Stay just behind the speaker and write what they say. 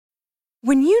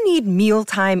When you need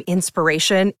mealtime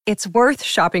inspiration, it's worth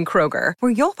shopping Kroger,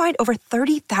 where you'll find over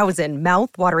 30,000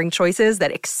 mouth-watering choices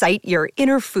that excite your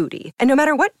inner foodie. And no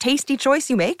matter what tasty choice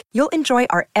you make, you'll enjoy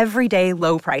our everyday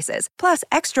low prices, plus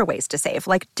extra ways to save,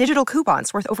 like digital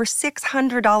coupons worth over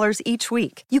 $600 each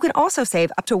week. You can also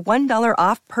save up to $1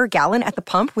 off per gallon at the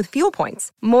pump with fuel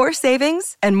points. More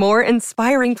savings and more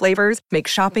inspiring flavors make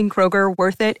shopping Kroger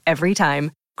worth it every time.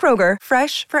 Kroger,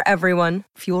 fresh for everyone.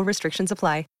 Fuel restrictions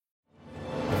apply.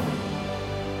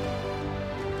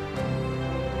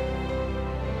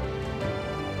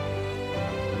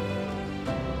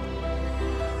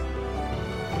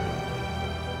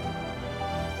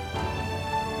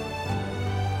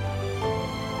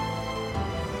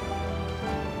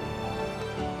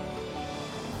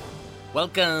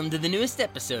 Welcome to the newest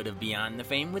episode of Beyond the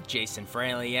Fame with Jason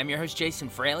Fraley. I'm your host, Jason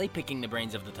Fraley, picking the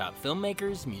brains of the top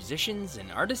filmmakers, musicians,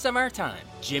 and artists of our time.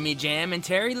 Jimmy Jam and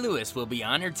Terry Lewis will be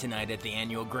honored tonight at the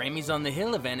annual Grammys on the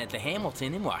Hill event at the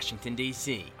Hamilton in Washington,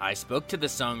 D.C. I spoke to the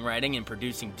songwriting and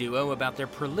producing duo about their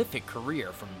prolific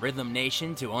career from Rhythm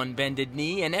Nation to On Bended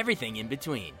Knee and everything in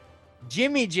between.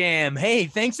 Jimmy Jam, hey,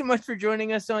 thanks so much for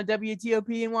joining us on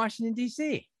WTOP in Washington,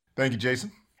 D.C. Thank you,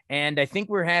 Jason. And I think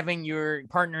we're having your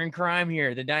partner in crime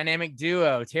here, the dynamic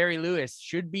duo, Terry Lewis,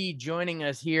 should be joining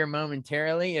us here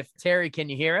momentarily. If Terry, can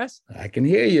you hear us? I can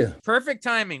hear you. Perfect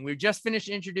timing. We've just finished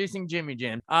introducing Jimmy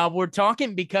Jam. We're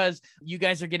talking because you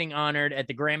guys are getting honored at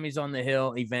the Grammys on the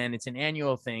Hill event. It's an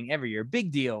annual thing every year.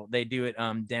 Big deal. They do it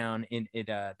down in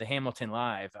the Hamilton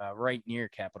Live, right near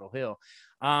Capitol Hill.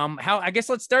 I guess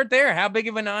let's start there. How big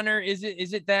of an honor is it?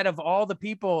 Is it that of all the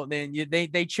people, then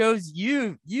they chose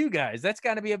you guys? That's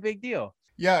got to be a big deal.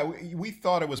 Yeah, we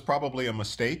thought it was probably a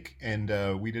mistake,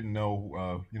 and we didn't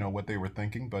know, what they were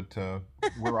thinking. But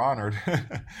we're honored.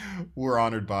 We're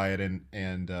honored by it,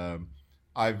 and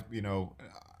I've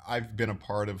been a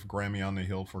part of Grammy on the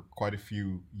Hill for quite a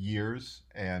few years,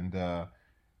 and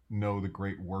know the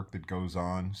great work that goes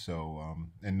on. So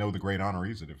and know the great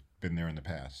honorees that have been there in the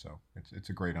past. So it's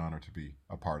a great honor to be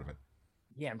a part of it.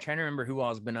 Yeah, I'm trying to remember who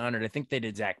all's been honored. I think they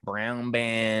did Zac Brown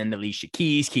Band, Alicia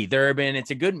Keys, Keith Urban. It's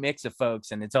a good mix of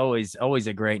folks, and it's always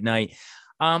a great night.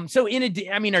 So are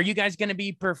you guys going to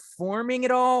be performing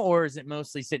at all, or is it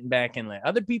mostly sitting back and let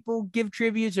other people give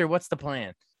tributes, or what's the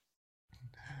plan?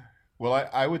 Well,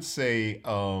 I would say,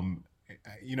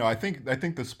 I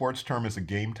think the sports term is a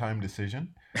game time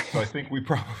decision. So I think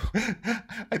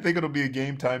I think it'll be a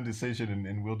game time decision,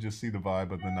 and we'll just see the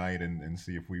vibe of the night and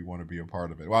see if we want to be a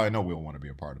part of it. Well, I know we'll want to be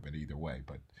a part of it either way,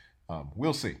 but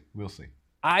we'll see. We'll see.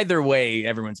 Either way,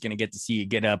 everyone's going to get to see you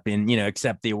get up and,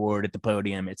 accept the award at the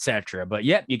podium, etc. But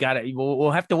yep,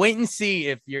 we'll have to wait and see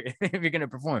if you're going to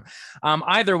perform.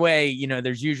 Either way,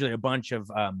 there's usually a bunch of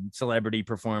celebrity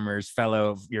performers,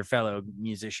 your fellow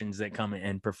musicians that come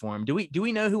and perform. Do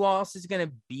we know who else is going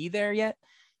to be there yet?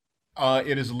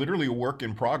 It is literally a work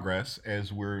in progress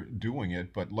as we're doing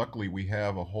it, but luckily we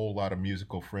have a whole lot of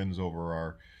musical friends over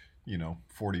our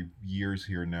 40 years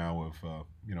here now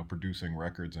of producing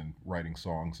records and writing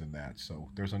songs and that. So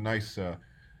there's a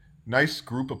nice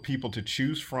group of people to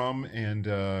choose from, and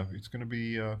it's going to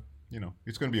be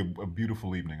a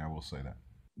beautiful evening, I will say that.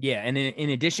 Yeah, and in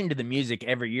addition to the music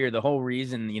every year, the whole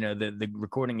reason, the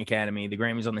Recording Academy, the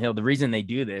Grammys on the Hill, the reason they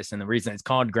do this and the reason it's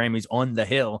called Grammys on the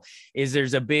Hill is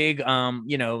there's a big,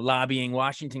 lobbying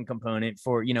Washington component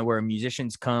for, where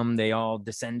musicians come, they all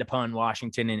descend upon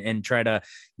Washington and try to,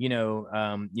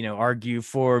 argue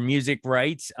for music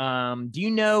rights. Do you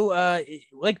know,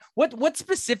 what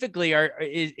specifically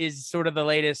is sort of the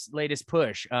latest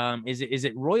push? Is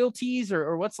it royalties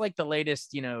or what's like the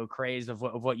latest, craze of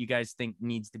what you guys think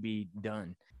needs to be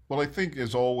done? Well, I think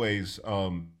as always,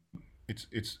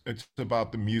 it's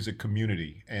about the music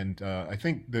community, and I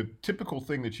think the typical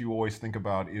thing that you always think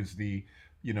about is the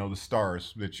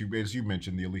stars that as you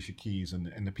mentioned, the Alicia Keys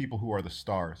and the people who are the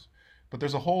stars. But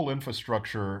there's a whole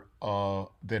infrastructure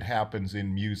that happens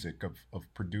in music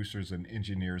of producers and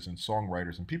engineers and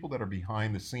songwriters and people that are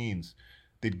behind the scenes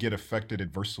that get affected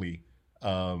adversely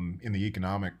in the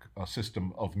economic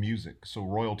system of music. So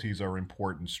royalties are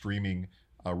important. Streaming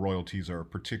royalties are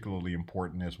particularly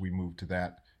important as we move to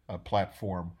that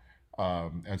platform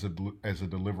as a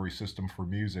delivery system for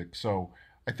music. So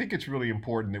I think it's really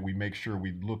important that we make sure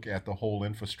we look at the whole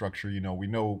infrastructure. We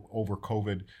know over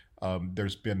COVID,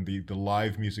 there's been the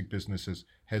live music businesses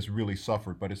has really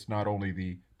suffered, but it's not only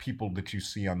the people that you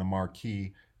see on the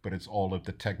marquee, but it's all of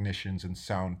the technicians and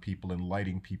sound people and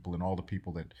lighting people and all the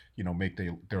people that make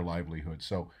their livelihood.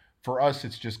 So for us,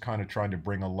 it's just kind of trying to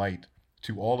bring a light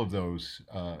to all of those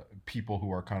people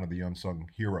who are kind of the unsung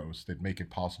heroes that make it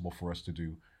possible for us to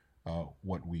do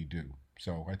what we do.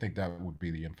 So I think that would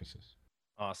be the emphasis.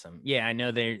 Awesome. Yeah, I know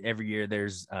every year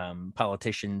there's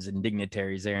politicians and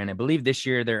dignitaries there. And I believe this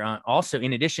year they're also,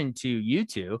 in addition to you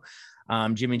two,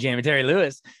 Jimmy Jam and Terry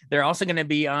Lewis, they're also going to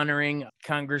be honoring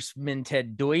Congressman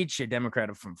Ted Deutsch, a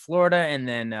Democrat from Florida, and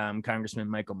then Congressman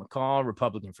Michael McCaul,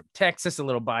 Republican from Texas, a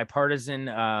little bipartisan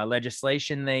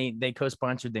legislation they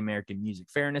co-sponsored, the American Music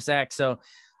Fairness Act. So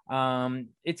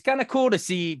it's kind of cool to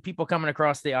see people coming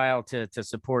across the aisle to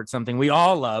support something we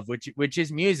all love, which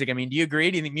is music. I mean, do you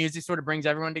agree? Do you think music sort of brings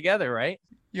everyone together, right?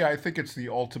 Yeah, I think it's the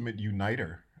ultimate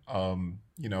uniter.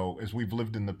 As we've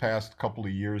lived in the past couple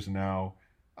of years now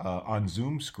on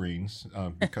Zoom screens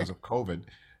because of COVID,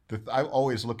 I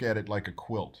always look at it like a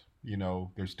quilt.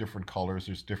 There's different colors,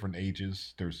 there's different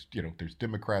ages, there's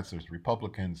Democrats, there's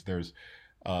Republicans, there's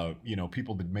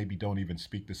people that maybe don't even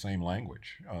speak the same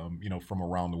language, from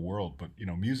around the world. But,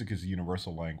 music is a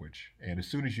universal language. And as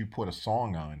soon as you put a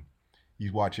song on,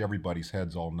 you watch everybody's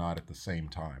heads all nod at the same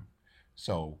time.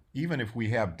 So even if we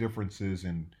have differences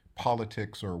in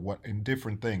politics or in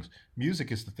different things,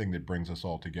 music is the thing that brings us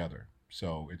all together.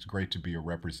 So it's great to be a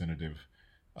representative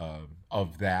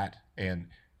of that. And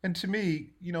to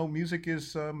me, music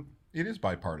is it is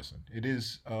bipartisan. It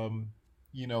is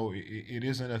it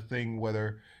isn't a thing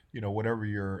whether whatever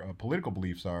your political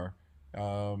beliefs are.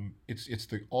 It's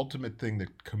the ultimate thing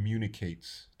that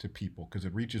communicates to people because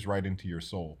it reaches right into your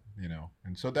soul.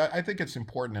 And so that I think it's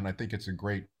important, and I think it's a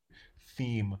great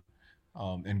theme.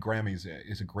 And Grammys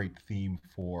is a great theme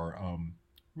for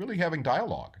really having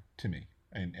dialogue to me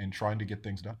and trying to get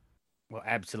things done. Well,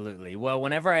 absolutely. Well,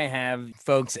 whenever I have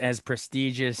folks as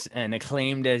prestigious and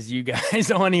acclaimed as you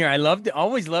guys on here, I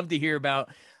always love to hear about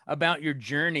your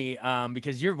journey,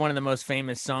 because you're one of the most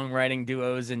famous songwriting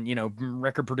duos and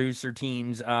record producer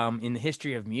teams in the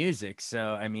history of music.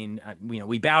 So I mean,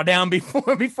 we bow down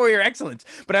before your excellence.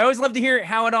 But I always love to hear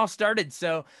how it all started.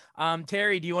 So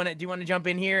Terry, do you want to jump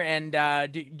in here and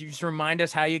do you just remind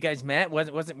us how you guys met?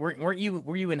 Were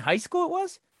you in high school? It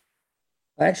was.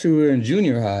 Actually, we were in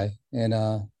junior high,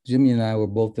 and Jimmy and I were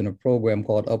both in a program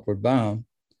called Upward Bound.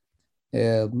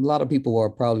 A lot of people are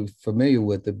probably familiar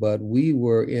with it, but we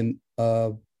were in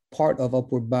a part of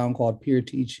Upward Bound called peer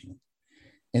teaching.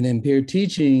 And in peer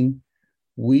teaching,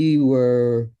 we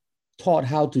were taught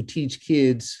how to teach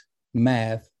kids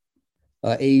math,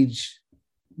 age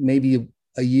maybe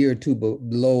a year or two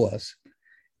below us.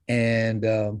 And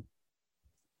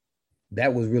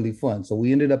that was really fun. So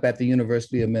we ended up at the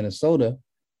University of Minnesota,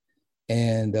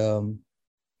 and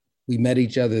we met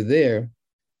each other there.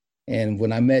 And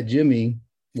when I met Jimmy,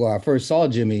 I first saw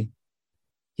Jimmy,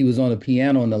 he was on the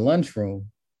piano in the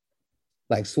lunchroom,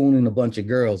 like swooning a bunch of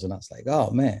girls. And I was like, oh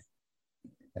man,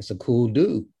 that's a cool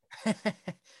dude. I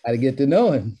had to get to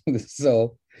know him.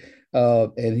 So,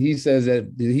 and he says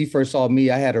that he first saw me,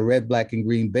 I had a red, black, and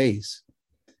green bass.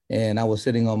 And I was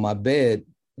sitting on my bed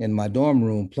in my dorm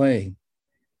room playing.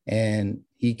 And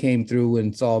he came through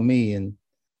and saw me, and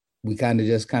we kind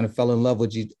of fell in love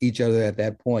with each other at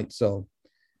that point. So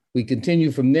we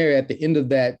continued from there. At the end of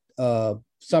that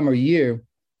summer year,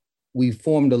 we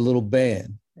formed a little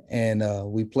band, and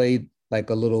we played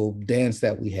like a little dance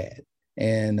that we had.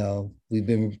 And we've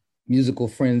been musical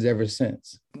friends ever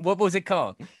since. What was it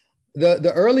called?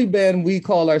 The early band, we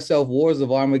call ourselves Wars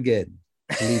of Armageddon.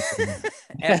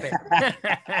 Epic.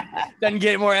 Doesn't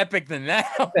get more epic than that.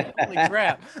 Holy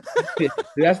crap.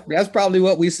 That's probably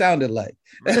what we sounded like.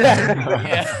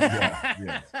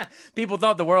 Yeah. People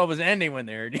thought the world was ending when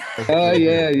they heard you. Oh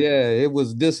yeah. It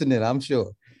was dissonant, I'm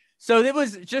sure. So it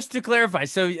was, just to clarify.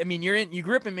 So I mean, you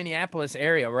grew up in Minneapolis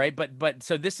area, right? But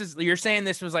so you're saying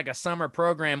this was like a summer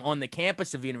program on the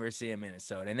campus of University of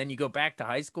Minnesota, and then you go back to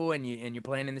high school and you're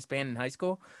playing in this band in high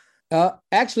school?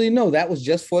 Actually, no, that was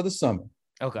just for the summer.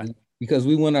 Okay. Because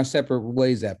we went our separate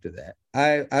ways after that.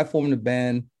 I formed a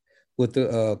band with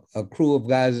a crew of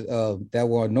guys that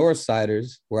were North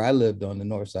Siders, where I lived on the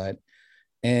North Side.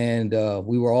 And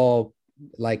we were all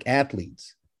like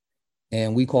athletes.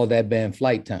 And we called that band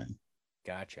Flight Time.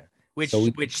 Gotcha.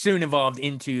 Which soon evolved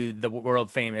into the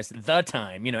world famous The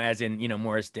Time, as in,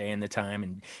 Morris Day and The Time.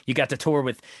 And you got to tour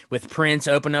with Prince,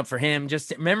 open up for him.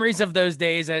 Just memories of those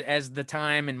days as The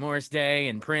Time and Morris Day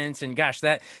and Prince. And gosh,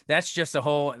 that's just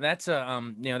that's a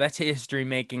history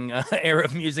making era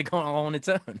of music all on its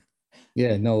own.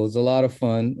 Yeah, no, it was a lot of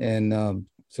fun, and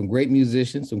some great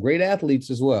musicians, some great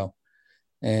athletes as well.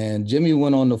 And Jimmy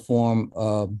went on to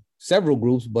form several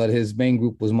groups, but his main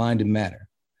group was Mind and Matter,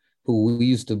 who we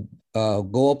used to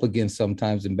go up against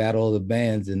sometimes in battle of the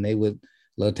bands, and they would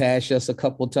latash us a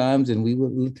couple of times and we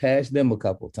would latash them a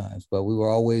couple of times, but we were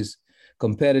always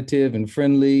competitive and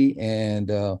friendly,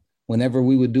 and whenever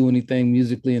we would do anything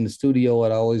musically in the studio,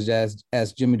 I'd always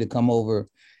ask Jimmy to come over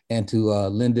and to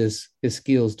lend his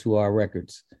skills to our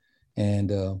records.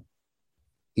 And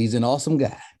he's an awesome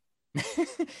guy.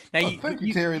 Now thank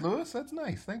you, Terry Lewis. That's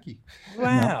nice. Thank you.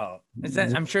 Wow.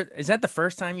 I'm sure, is that the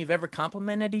first time you've ever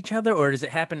complimented each other, or does it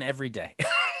happen every day?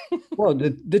 Well,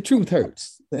 the truth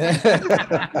hurts.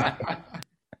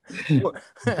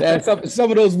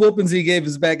 Some of those whoopings he gave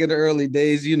us back in the early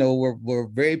days, were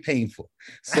very painful.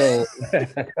 So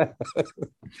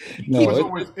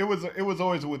it was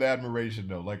always with admiration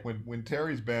though. Like when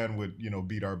Terry's band would,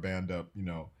 beat our band up,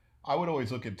 I would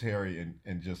always look at Terry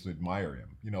and just admire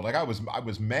him. Like I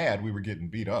was mad we were getting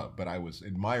beat up, but I was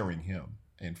admiring him.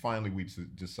 And finally we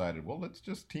decided, well, let's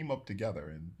just team up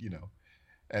together,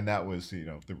 and that was,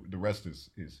 the rest is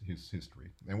his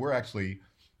history. And we're actually,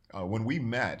 when we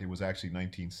met, it was actually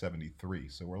 1973.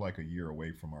 So we're like a year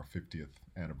away from our 50th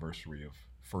anniversary of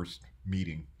first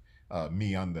meeting.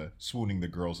 Me on the Swooning the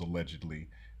Girls allegedly,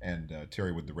 and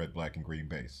Terry with the red, black, and green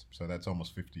bass. So that's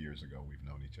almost 50 years ago we've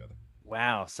known each other.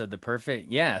 Wow. So so the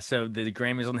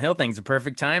Grammys on the Hill thing's a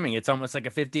perfect timing. It's almost like a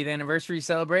 50th anniversary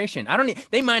celebration.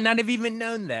 They might not have even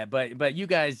known that, but you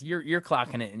guys, you're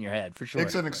clocking it in your head for sure.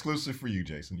 It's an exclusive for you,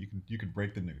 Jason. You can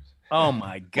break the news. Oh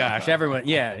my gosh, everyone.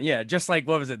 Yeah. Just like,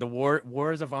 what was it? The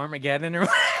Wars of Armageddon or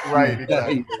right.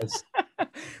 Exactly.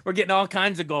 We're getting all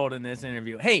kinds of gold in this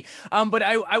interview. Hey, but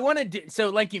I wanted to, so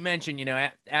like you mentioned,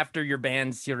 after your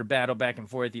bands sort of battle back and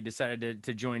forth, you decided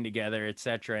to join together,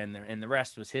 etc., and the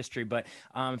rest was history. But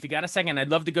if you got a second, I'd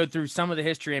love to go through some of the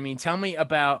history. I mean, tell me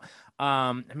about,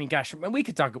 gosh, we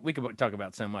could talk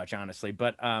about so much, honestly,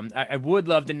 but I would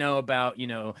love to know about,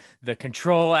 the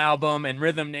Control album and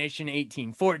Rhythm Nation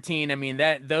 1814. I mean,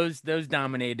 those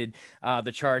dominated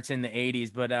the charts in the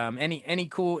 80s, but any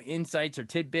cool insights or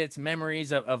tidbits,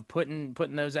 memories of putting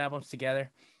those albums together?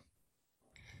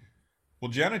 Well,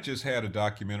 Janet just had a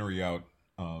documentary out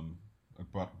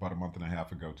about a month and a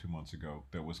half ago, 2 months ago,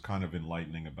 that was kind of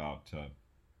enlightening about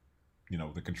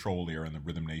the Control era and the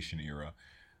Rhythm Nation era.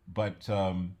 But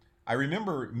I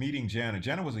remember meeting Janet.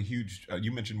 Janet was a huge,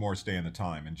 you mentioned Morris Day and the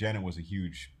Time, and Janet was a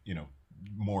huge,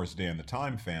 Morris Day and the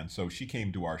Time fan. So she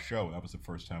came to our show. That was the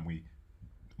first time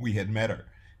we had met her.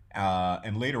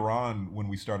 And later on, when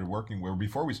we started working with her,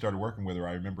 before we started working with her,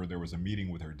 I remember there was a meeting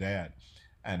with her dad.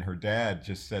 And her dad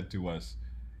just said to us,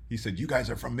 he said, "You guys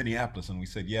are from Minneapolis?" And we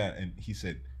said, "Yeah." And he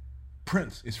said,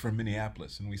 "Prince is from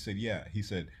Minneapolis." And we said, "Yeah." He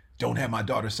said, "Don't have my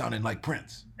daughter sounding like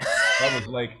Prince."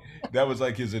 That was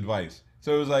like his advice.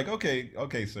 So it was like,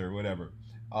 okay, sir, whatever.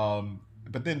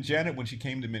 But then Janet, when she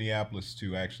came to Minneapolis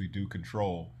to actually do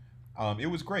Control, it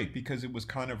was great because it was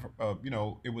kind of,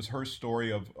 it was her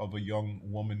story of a young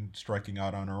woman striking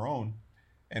out on her own.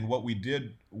 And what we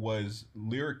did was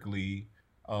lyrically,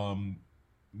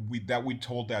 we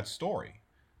told that story.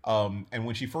 And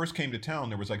when she first came to town,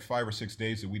 there was like 5 or 6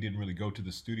 days that we didn't really go to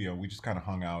the studio. We just kind of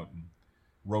hung out and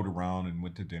rode around and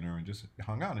went to dinner and just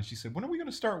hung out. And she said, "When are we going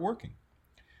to start working?"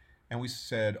 And we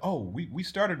said, "Oh, we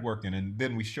started working." And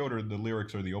then we showed her the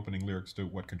lyrics, or the opening lyrics to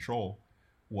what Control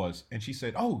was. And she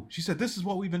said, "This is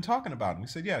what we've been talking about." And we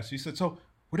said, "Yeah." She said, "So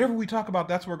whatever we talk about,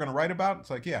 that's what we're going to write about?"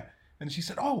 It's like, "Yeah." And she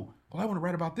said, "Oh, well, I want to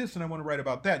write about this and I want to write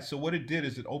about that." So what it did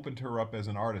is it opened her up as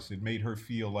an artist. It made her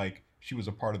feel like she was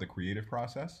a part of the creative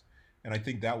process. And I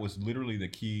think that was literally the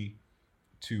key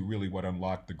to really what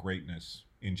unlocked the greatness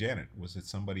in Janet, was that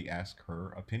somebody asked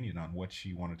her opinion on what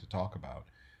she wanted to talk about.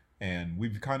 And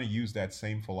we've kind of used that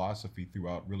same philosophy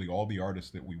throughout really all the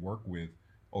artists that we work with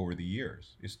over the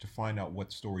years, is to find out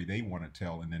what story they want to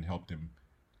tell and then help them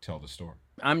tell the story.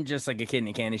 I'm just like a kid in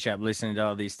a candy shop listening to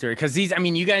all these stories, because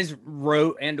you guys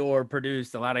wrote and or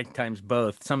produced a lot of times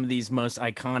both some of these most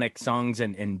iconic songs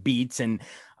and beats, and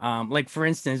like for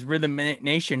instance, Rhythm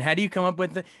Nation. How do you come up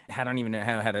with it? I don't even know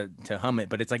how to hum it,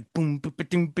 but it's like boom, boom,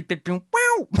 boom, boom, boom,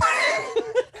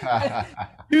 wow.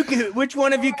 Which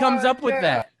one of you comes up with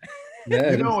that?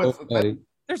 Yeah, so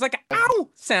there's like an ow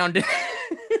sound.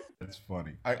 That's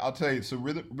funny. I'll tell you. So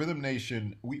Rhythm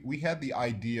Nation, we had the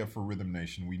idea for Rhythm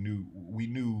Nation. We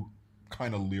knew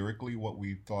kind of lyrically what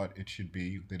we thought it should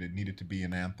be, that it needed to be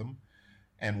an anthem,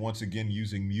 and once again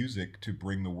using music to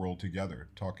bring the world together,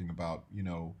 talking about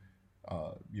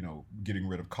getting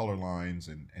rid of color lines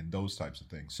and those types of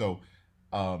things. So,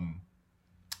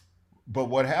 but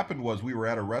what happened was we were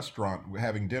at a restaurant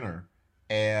having dinner,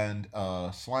 and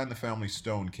Sly and the Family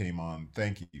Stone came on.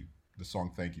 Thank You, the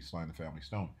song "Thank You," Sly and the Family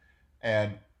Stone.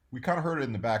 And we kind of heard it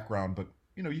in the background, but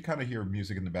you kind of hear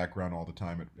music in the background all the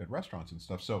time at restaurants and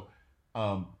stuff. So,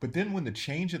 but then when the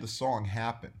change of the song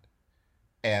happened,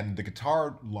 and the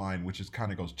guitar line, which is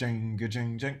kind of goes jing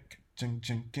jing jing, Jing,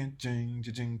 jing, jing, jing,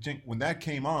 jing, jing. When that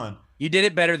came on, You did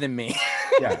it better than me.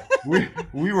 yeah,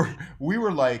 we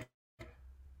were like,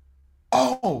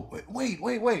 oh,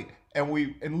 wait,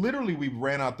 and literally we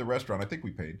ran out the restaurant. I think we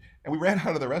paid, and we ran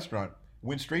out of the restaurant,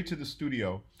 went straight to the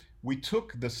studio. We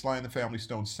took the Sly and the Family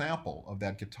Stone sample of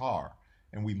that guitar,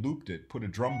 and we looped it, put a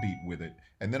drum beat with it,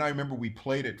 and then I remember we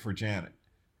played it for Janet,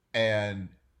 and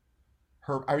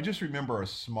her. I just remember a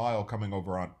smile coming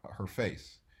over on her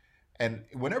face. And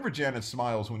whenever Janet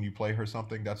smiles when you play her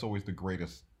something, that's always the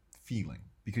greatest feeling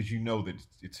because you know that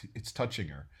it's touching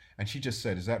her. And she just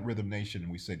said, "Is that Rhythm Nation?"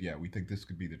 And we said, "Yeah, we think this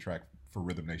could be the track for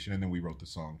Rhythm Nation." And then we wrote the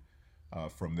song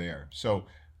from there. So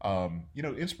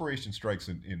inspiration strikes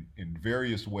in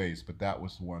various ways, but that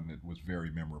was one that was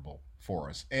very memorable for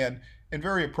us and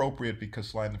very appropriate because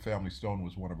Sly and the Family Stone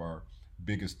was one of our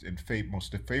biggest and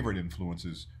most favorite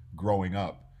influences growing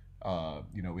up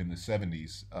in the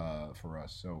 70s for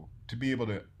us. So to be able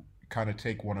to kind of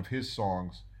take one of his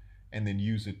songs and then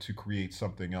use it to create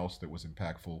something else that was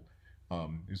impactful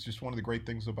is just one of the great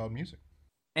things about music.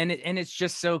 And it's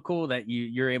just so cool that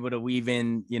you're able to weave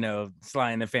in,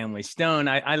 Sly and the Family Stone.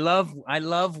 I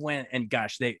love when, and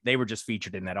gosh, they were just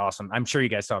featured in that awesome. I'm sure you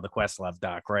guys saw the Questlove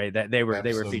doc, right? That they were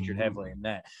featured heavily in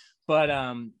that. But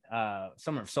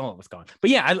Summer of Soul was gone. But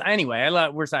yeah, anyway,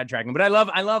 we're sidetracking, but I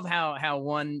love how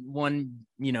one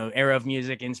era of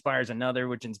music inspires another,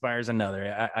 which inspires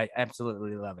another. I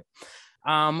absolutely love it.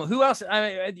 Who else?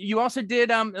 You also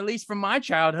did, at least from my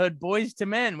childhood, Boys to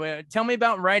Men. Tell me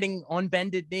about writing On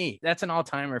Bended Knee. That's an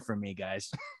all-timer for me, guys.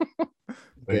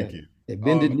 Thank you.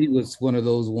 Bended Knee was one of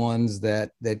those ones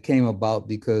that came about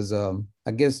because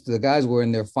I guess the guys were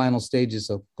in their final stages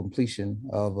of completion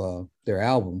of their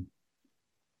album.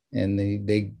 And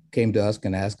they came to us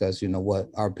and asked us, what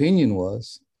our opinion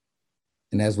was.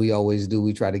 And as we always do,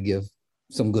 we try to give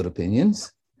some good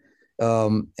opinions.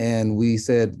 And we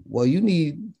said, well, you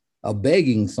need a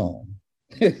begging song.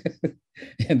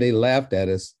 And they laughed at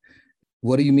us.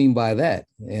 What do you mean by that?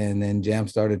 And then Jam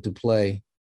started to play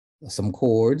some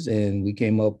chords and we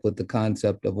came up with the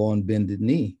concept of On Bended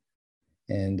Knee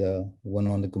and went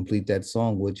on to complete that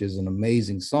song, which is an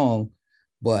amazing song.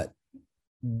 But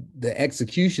the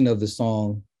execution of the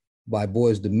song by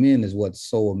Boys to Men is what's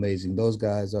so amazing. Those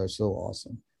guys are so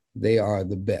awesome. They are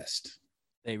the best.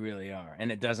 They really are.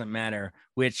 And it doesn't matter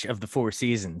which of the 4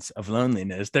 seasons of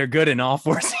Loneliness. They're good in all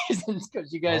 4 seasons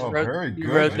because you guys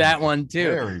wrote that one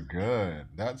too. Very good.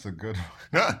 That's a good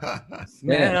one.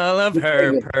 Smell of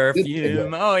her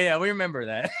perfume. Oh yeah, we remember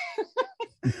that.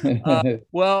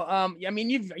 I mean,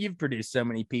 you've produced so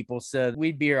many people, so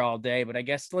we'd be here all day. But I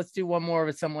guess let's do one more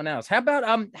with someone else. How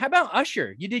about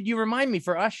Usher? You remind me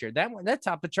for Usher. That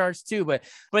topped the charts too. But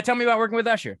tell me about working with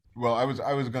Usher. Well, I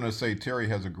was gonna say Terry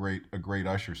has a great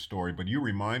Usher story, but you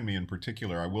remind me in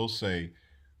particular. I will say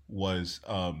was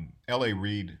L.A.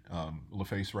 Reid,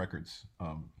 LaFace Records.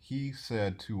 He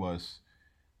said to us,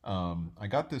 "I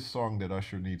got this song that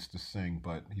Usher needs to sing,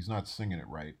 but he's not singing it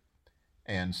right."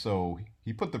 And so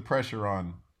he put the pressure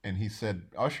on and he said,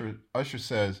 Usher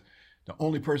says, the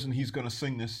only person he's going to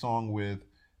sing this song with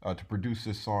to produce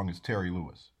this song is Terry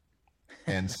Lewis.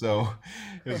 And so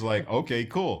it was like, okay,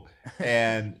 cool.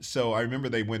 And so I remember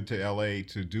they went to LA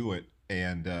to do it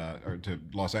and, or to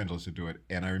Los Angeles to do it.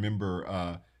 And I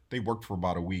remember they worked for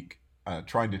about a week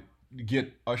trying to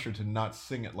get Usher to not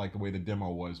sing it like the way the demo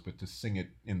was, but to sing it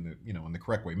in the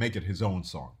correct way, make it his own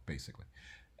song, basically.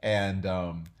 And,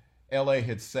 LA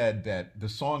had said that the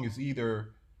song is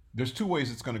there's 2 ways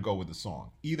it's going to go with the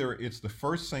song. Either it's the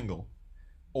first single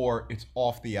or it's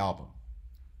off the album.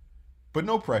 But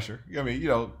no pressure. I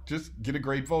mean, just get a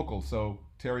great vocal. So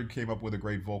Terry came up with a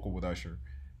great vocal with Usher.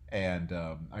 And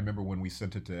I remember when we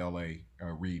sent it to LA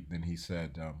Reid, then he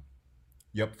said,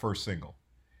 yep, first single.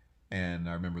 And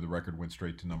I remember the record went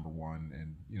straight to #1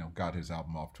 and, got his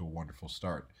album off to a wonderful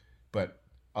start. But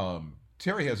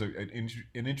Terry has an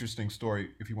interesting story,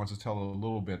 if he wants to tell a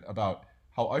little bit about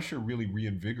how Usher really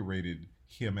reinvigorated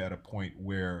him at a point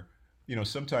where,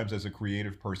 sometimes as a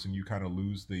creative person, you kind of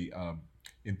lose the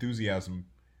enthusiasm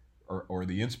or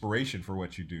the inspiration for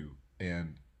what you do.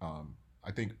 And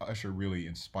I think Usher really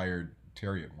inspired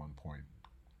Terry at one point.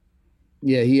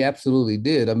 Yeah, he absolutely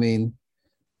did. I mean,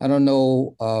 I don't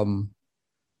know.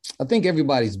 I think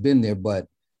everybody's been there, but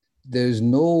there's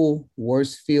no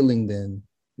worse feeling than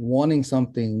wanting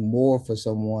something more for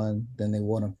someone than they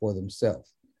want it for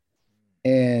themselves.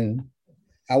 And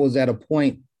I was at a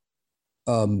point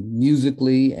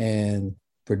musically and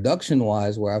production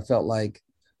wise where I felt like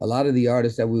a lot of the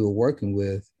artists that we were working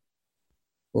with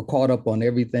were caught up on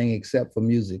everything except for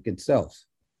music itself.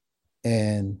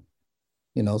 And,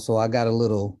 so I got a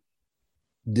little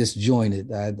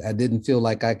disjointed. I didn't feel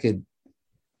like I could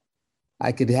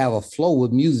have a flow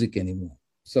with music anymore.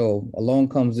 So along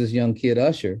comes this young kid,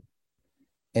 Usher,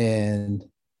 and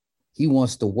he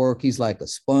wants to work. He's like a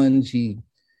sponge.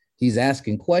 He's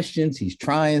asking questions. He's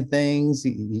trying things.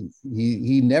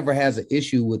 He never has an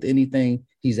issue with anything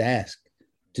he's asked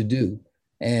to do.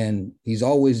 And he's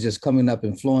always just coming up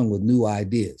and flowing with new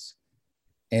ideas.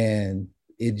 And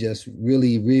it just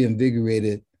really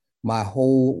reinvigorated my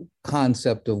whole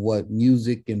concept of what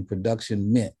music and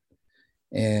production meant.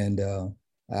 And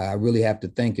I really have to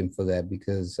thank him for that,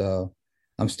 because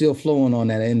I'm still flowing on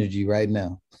that energy right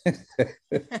now.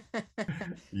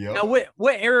 Yep. Now,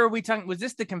 what era are we talking? Was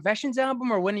this the Confessions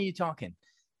album, or when are you talking?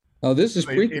 Oh, this is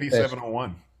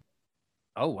pre-8701.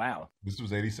 Oh, wow. This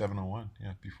was 8701.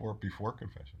 Yeah, before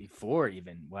Confession. Before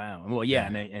even. Wow. Well, yeah,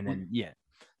 and then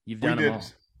you've done them all.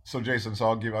 So Jason,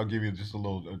 I'll give you just a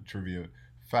little trivia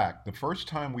fact. The first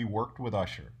time we worked with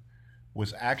Usher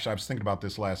was actually, I was thinking about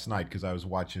this last night because I was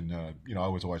watching, I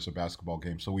always watch the basketball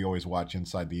game. So we always watch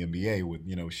Inside the NBA with,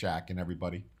 Shaq and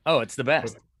everybody. Oh, it's the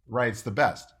best. Right, it's the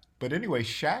best. But anyway,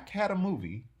 Shaq had a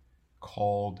movie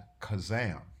called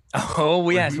Kazam. Oh,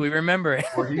 yes, we remember it.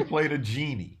 Where he played a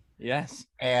genie. Yes.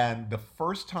 And the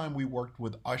first time we worked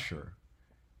with Usher,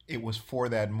 it was for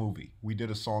that movie. We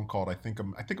did a song called I think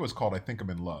it was called I Think I'm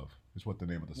in Love, is what the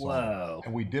name of the song. Whoa.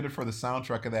 And we did it for the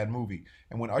soundtrack of that movie.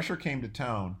 And when Usher came to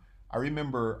town, I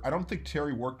remember, I don't think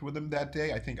Terry worked with him that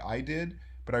day. I think I did.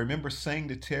 But I remember saying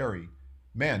to Terry,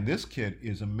 man, this kid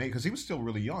is amazing. Because he was still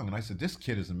really young. And I said, this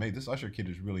kid is amazing. This Usher kid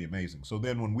is really amazing. So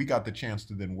then when we got the chance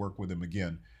to then work with him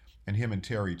again, and him and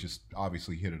Terry just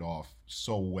obviously hit it off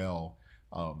so well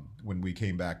when we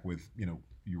came back with,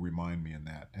 You Remind Me, and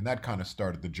that kind of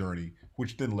started the journey,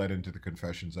 which then led into the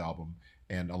Confessions album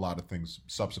and a lot of things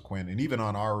subsequent. And even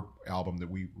on our album that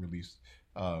we released,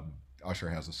 Usher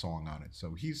has a song on it.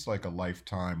 So he's like a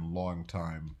lifetime, long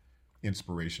time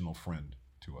inspirational friend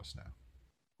to us now.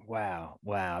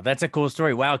 Wow. That's a cool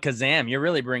story. Wow. Kazam, you're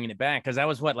really bringing it back. Cause that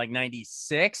was what, like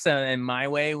 96 and My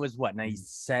Way was what,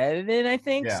 97, I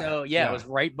think. Yeah. So it was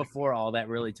right before all that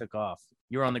really took off.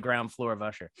 You were on the ground floor of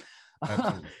Usher.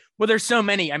 Absolutely. Well, there's so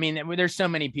many. I mean, there's so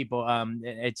many people.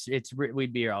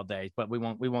 We'd be here all day, but we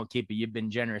won't keep it. You've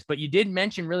been generous. But you did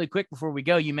mention really quick before we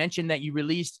go. You mentioned that you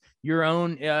released your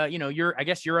own,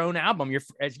 your own album.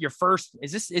 Your first.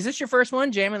 Is this your first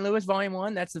one? Jammin' Lewis Volume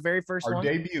 1. That's the very first one. Our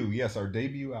debut. Yes, our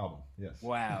debut album. Yes.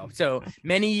 Wow. So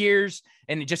many years,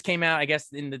 and it just came out, I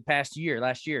guess, in the past year,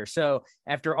 last year. So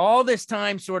after all this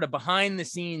time, sort of behind the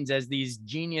scenes as these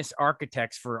genius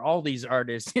architects for all these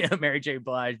artists, Mary J.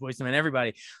 Blige, Boyz II Men,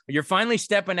 everybody. You're finally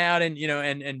stepping out and,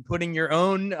 and putting your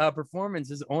own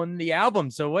performances on the album.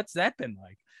 So what's that been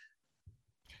like?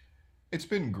 It's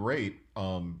been great.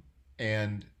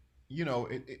 And,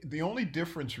 the only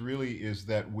difference really is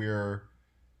that we're,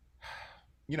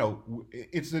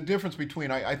 it's the difference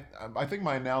between, I think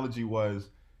my analogy was,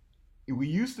 we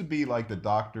used to be like the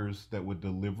doctors that would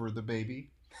deliver the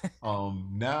baby.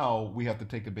 Now we have to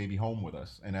take the baby home with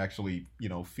us and actually,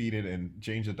 feed it and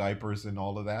change the diapers and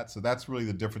all of that. So that's really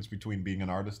the difference between being an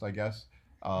artist, I guess,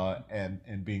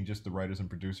 and being just the writers and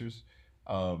producers.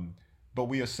 But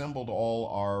we assembled all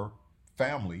our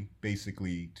family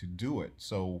basically to do it.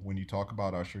 So when you talk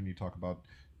about Usher and you talk about,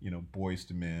 Boyz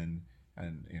II Men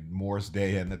and Morris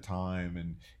Day and The Time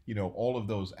and, all of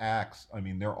those acts, I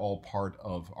mean, they're all part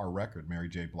of our record, Mary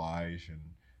J. Blige, and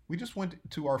we just went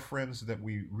to our friends that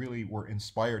we really were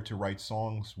inspired to write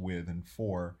songs with and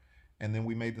for, and then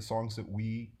we made the songs that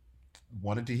we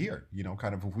wanted to hear.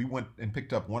 Kind of if we went and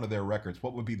picked up one of their records,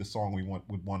 what would be the song we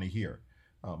would want to hear?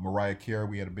 Mariah Carey,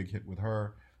 we had a big hit with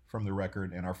her from the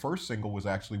record, and our first single was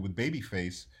actually with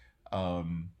Babyface,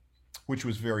 which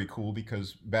was very cool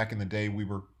because back in the day we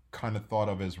were kind of thought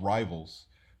of as rivals,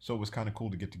 so it was kind of cool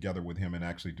to get together with him and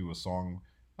actually do a song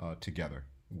together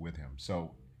with him.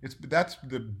 So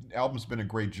the album's been a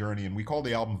great journey, and we call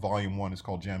the album Volume 1. It's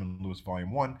called Jammin' Lewis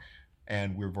Volume 1,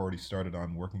 and we've already started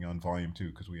on working on Volume 2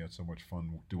 because we had so much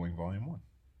fun doing Volume 1.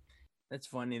 That's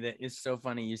funny. That is so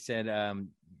funny. You said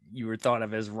you were thought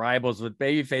of as rivals with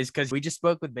Babyface because we just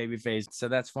spoke with Babyface. So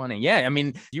that's funny. Yeah. I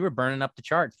mean, you were burning up the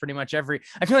charts pretty much I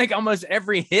feel like almost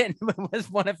every hit was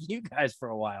one of you guys for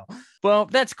a while. Well,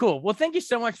 that's cool. Well, thank you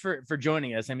so much for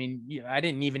joining us. I mean, I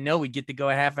didn't even know we'd get to go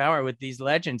a half hour with these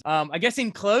legends. I guess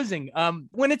in closing,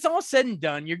 when it's all said and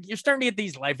done, you're starting to get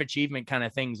these life achievement kind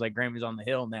of things like Grammys on the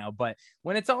Hill now. But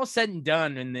when it's all said and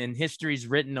done and then history's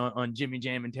written on Jimmy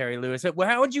Jam and Terry Lewis,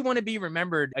 how would you want to be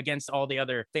remembered against all the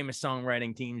other famous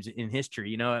songwriting teams times in history.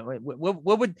 You know,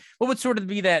 what would sort of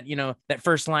be that, you know, that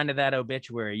first line of that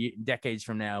obituary decades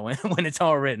from now when it's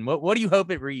all written? What do you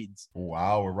hope it reads?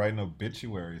 Wow, we're writing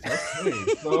obituaries. Okay,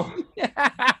 so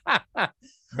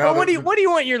well, what do you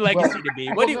want your legacy to be?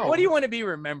 What do you want to be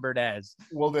remembered as?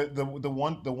 Well, the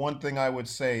one thing I would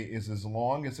say is, as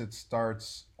long as it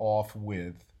starts off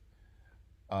with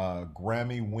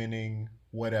Grammy winning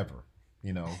whatever,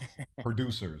 you know,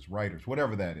 producers, writers,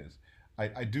 whatever that is.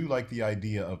 I do like the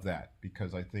idea of that,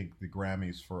 because I think the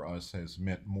Grammys for us has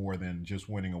meant more than just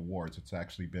winning awards. It's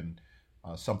actually been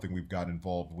something we've got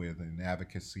involved with in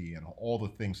advocacy and all the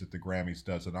things that the Grammys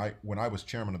does. And when I was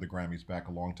chairman of the Grammys back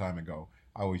a long time ago,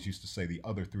 I always used to say the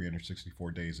other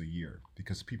 364 days a year,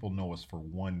 because people know us for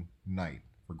one night,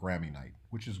 for Grammy night,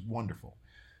 which is wonderful.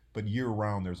 But year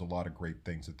round, there's a lot of great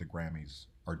things that the Grammys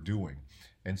are doing.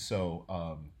 And so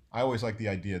I always like the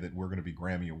idea that we're going to be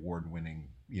Grammy award winning,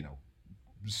 you know,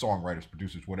 songwriters,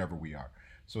 producers, whatever we are.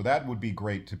 So that would be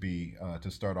great to be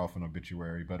to start off an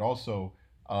obituary. But also,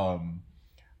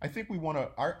 I think we want to,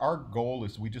 our goal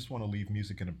is we just want to leave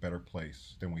music in a better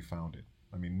place than we found it.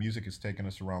 I mean, music has taken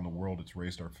us around the world. It's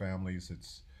raised our families.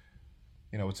 It's,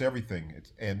 you know, it's everything.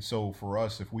 And so for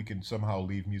us, if we can somehow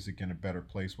leave music in a better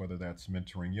place, whether that's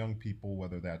mentoring young people,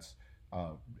 whether that's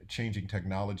changing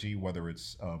technology, whether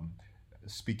it's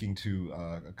speaking to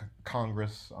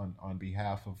Congress on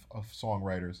behalf of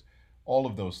songwriters, all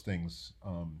of those things,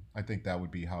 I think that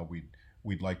would be how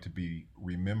we'd like to be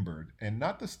remembered. And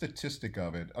not the statistic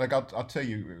of it. Like, I'll tell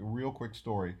you a real quick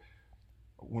story.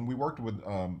 When we worked with,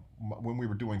 when we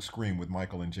were doing Scream with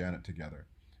Michael and Janet together,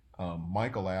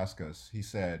 Michael asked us, he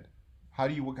said, how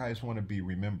do you guys want to be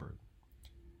remembered?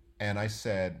 And I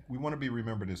said, we want to be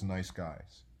remembered as nice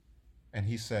guys. And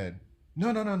he said,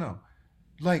 no.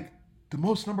 Like the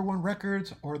most #1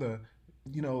 records, or the,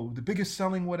 you know, the biggest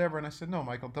selling whatever. And I said, no,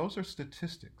 Michael, those are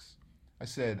statistics. I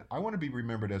said, I want to be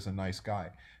remembered as a nice guy.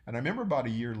 And I remember about a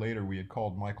year later, we had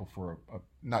called Michael for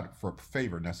not for a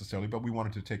favor necessarily, but we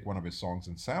wanted to take one of his songs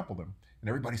and sample them. And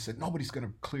everybody said, nobody's going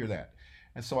to clear that.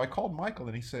 And so I called Michael,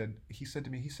 and he said to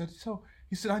me,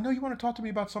 I know you want to talk to me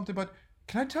about something, but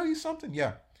can I tell you something?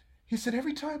 Yeah. He said,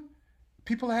 every time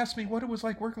people ask me what it was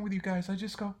like working with you guys, I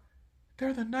just go,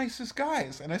 they're the nicest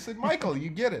guys. And I said, Michael, you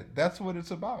get it. That's what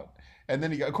it's about. And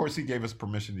then of course he gave us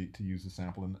permission to use the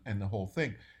sample and the whole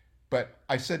thing. But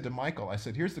I said to Michael, I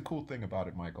said, here's the cool thing about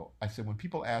it, Michael. I said, when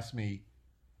people ask me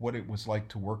what it was like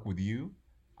to work with you,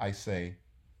 I say,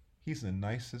 he's the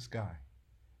nicest guy.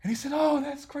 And he said, oh,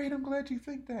 that's great. I'm glad you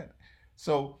think that.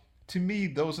 So to me,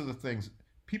 those are the things.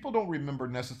 People don't remember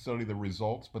necessarily the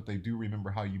results, but they do remember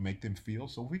how you make them feel.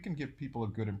 So if we can give people a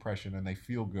good impression and they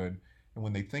feel good, and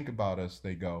when they think about us,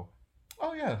 they go,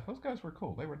 oh yeah, those guys were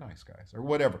cool. They were nice guys, or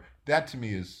whatever. That to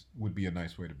me would be a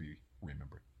nice way to be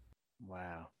remembered.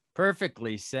 Wow.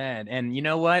 Perfectly said. And you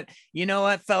know what,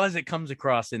 fellas, it comes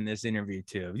across in this interview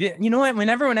too. You know what, when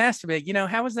everyone asks me, you know,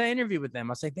 how was that interview with them?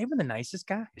 I'll say they were the nicest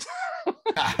guys.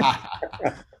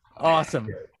 Awesome.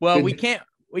 Well, we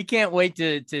can't wait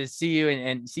to see you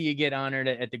and see you get honored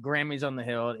at the Grammys on the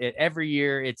Hill. Every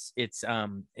year, it's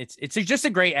just a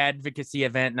great advocacy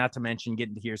event. Not to mention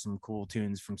getting to hear some cool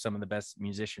tunes from some of the best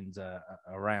musicians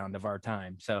around of our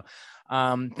time. So,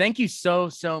 thank you so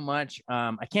much.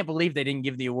 I can't believe they didn't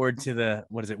give the award to the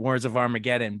Wars of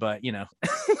Armageddon, but you know,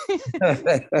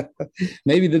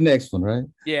 maybe the next one, right?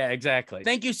 Yeah, exactly.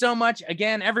 Thank you so much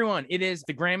again, everyone. It is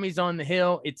the Grammys on the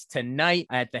Hill. It's tonight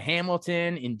at the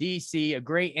Hamilton in DC, a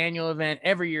great annual event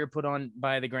every year put on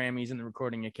by the Grammys and the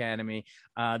Recording Academy.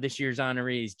 This year's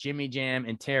honorees, Jimmy Jam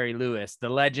and Terry Lewis, the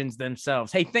legends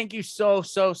themselves. Hey, thank you so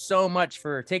much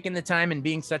for taking the time and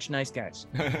being such nice guys.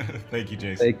 Thank you,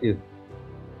 Jason. Thank you.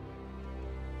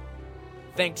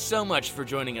 Thanks so much for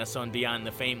joining us on Beyond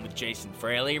the Fame with Jason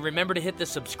Fraley. Remember to hit the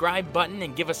subscribe button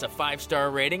and give us a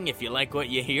 5-star rating if you like what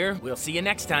you hear. We'll see you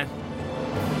next time.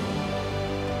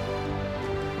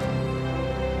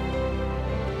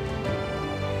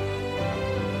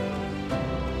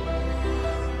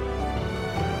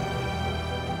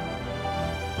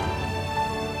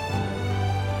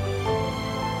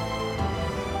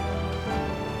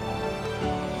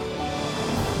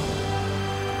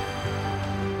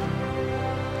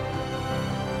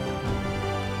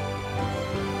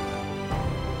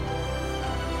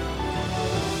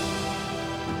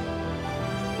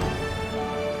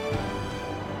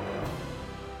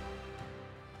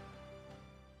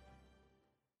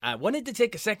 I wanted to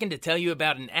take a second to tell you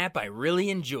about an app I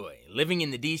really enjoy. Living in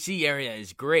the DC area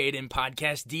is great, and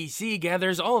Podcast DC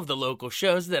gathers all of the local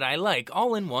shows that I like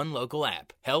all in one local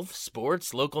app. Health,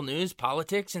 sports, local news,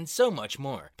 politics, and so much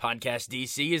more. Podcast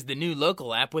DC is the new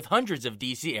local app with hundreds of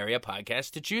DC area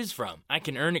podcasts to choose from. I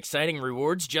can earn exciting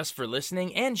rewards just for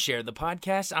listening and share the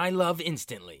podcasts I love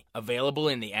instantly. Available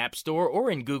in the App Store or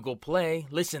in Google Play,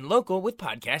 listen local with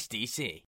Podcast DC.